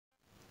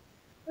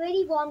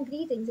Very warm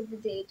greetings of the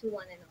day to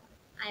one and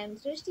all. I am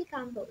Drishti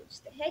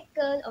the head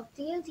girl of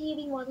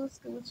TLTV Model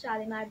School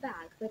Shalimar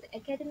Bagh for the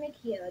academic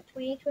year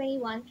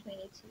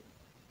 2021-22.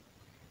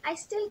 I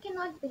still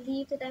cannot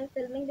believe that I'm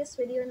filming this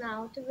video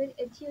now to bid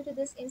adieu to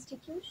this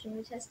institution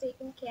which has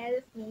taken care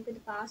of me for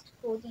the past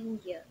 14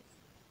 years.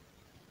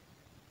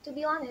 To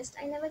be honest,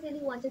 I never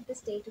really wanted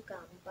this day to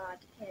come,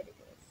 but here it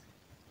is.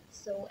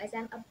 So, as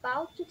I'm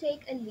about to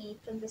take a leave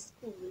from the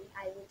school,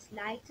 I would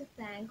like to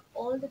thank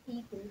all the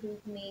people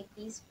who've made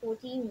these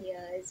 14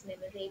 years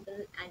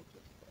memorable and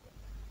beautiful.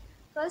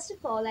 First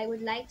of all, I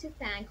would like to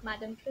thank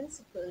Madam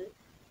Principal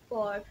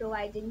for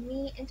providing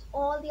me and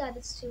all the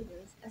other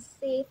students a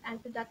safe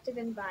and productive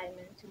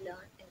environment to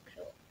learn and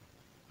grow.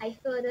 I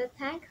further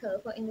thank her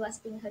for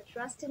investing her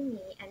trust in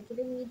me and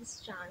giving me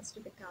this chance to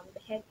become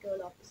the head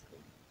girl of the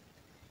school.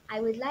 I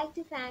would like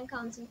to thank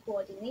Council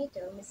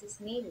Coordinator Mrs.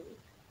 Nehru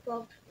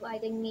for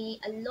providing me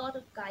a lot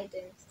of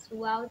guidance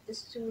throughout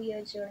this 2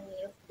 year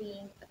journey of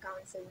being a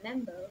council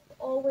member, for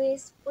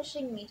always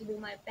pushing me to do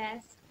my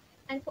best,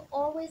 and for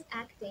always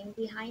acting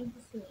behind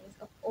the scenes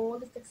of all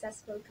the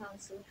successful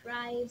council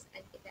drives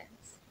and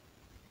events.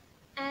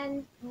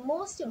 And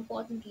most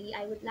importantly,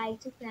 I would like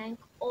to thank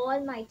all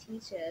my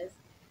teachers.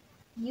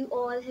 You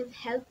all have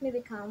helped me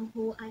become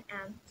who I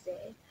am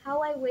today.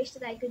 How I wish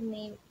that I could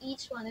name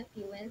each one of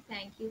you and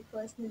thank you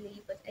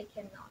personally, but I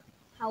cannot.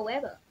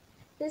 However,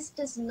 this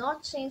does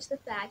not change the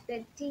fact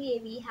that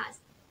TAV has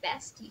the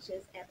best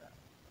teachers ever.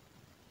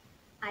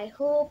 I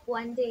hope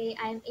one day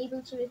I am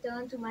able to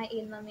return to my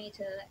alma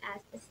mater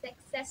as a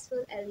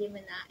successful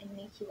alumna and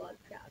make you all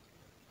proud.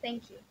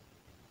 Thank you.